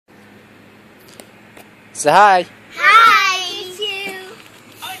Say hi. Hi. You too.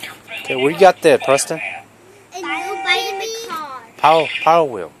 Okay, what do you got there, Preston? A new Spiderman car. Power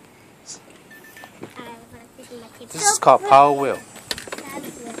wheel. This is called Power Wheel.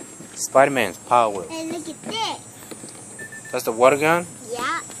 Spider-Man's Power Wheel. And look at this. That's the water gun?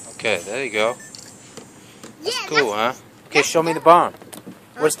 Yeah. Okay, there you go. That's Yeah, cool, huh? Okay, show me the barn.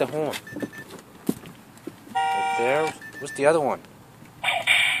 Where's the horn? Right there. What's the other one?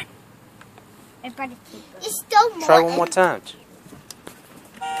 It's still more. Try one more time.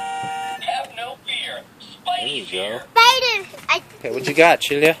 Have no fear. There you go. Spider. Okay, what you got,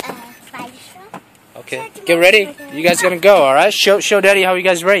 Chealia? Spider. Okay, get ready. You guys gonna go, all right? Show Daddy how you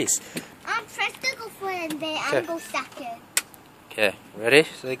guys race. I'm first to go for it, and then Okay. I'm go second. Okay, ready?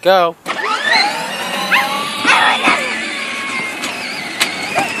 So go.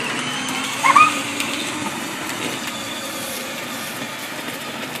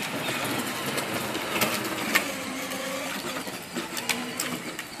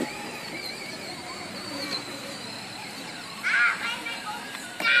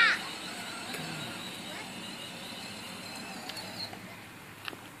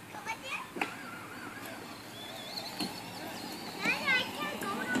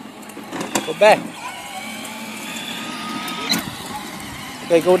 Go back.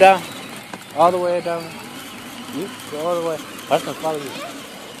 Okay, go down. All the way down. You go all the way. Preston, follow you.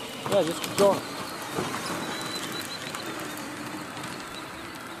 Yeah, just keep going.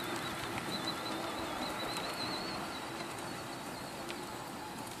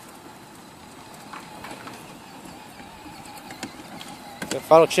 Okay,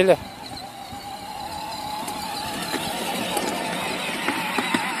 follow Chealia.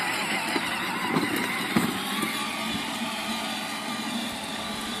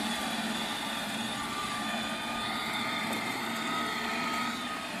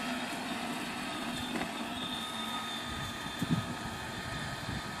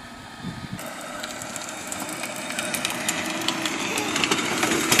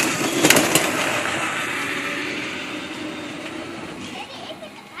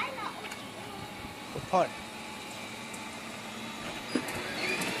 What part?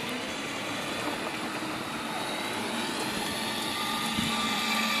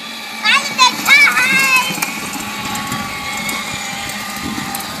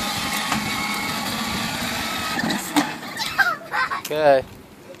 Okay.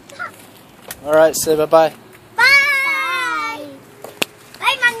 All right, say bye-bye.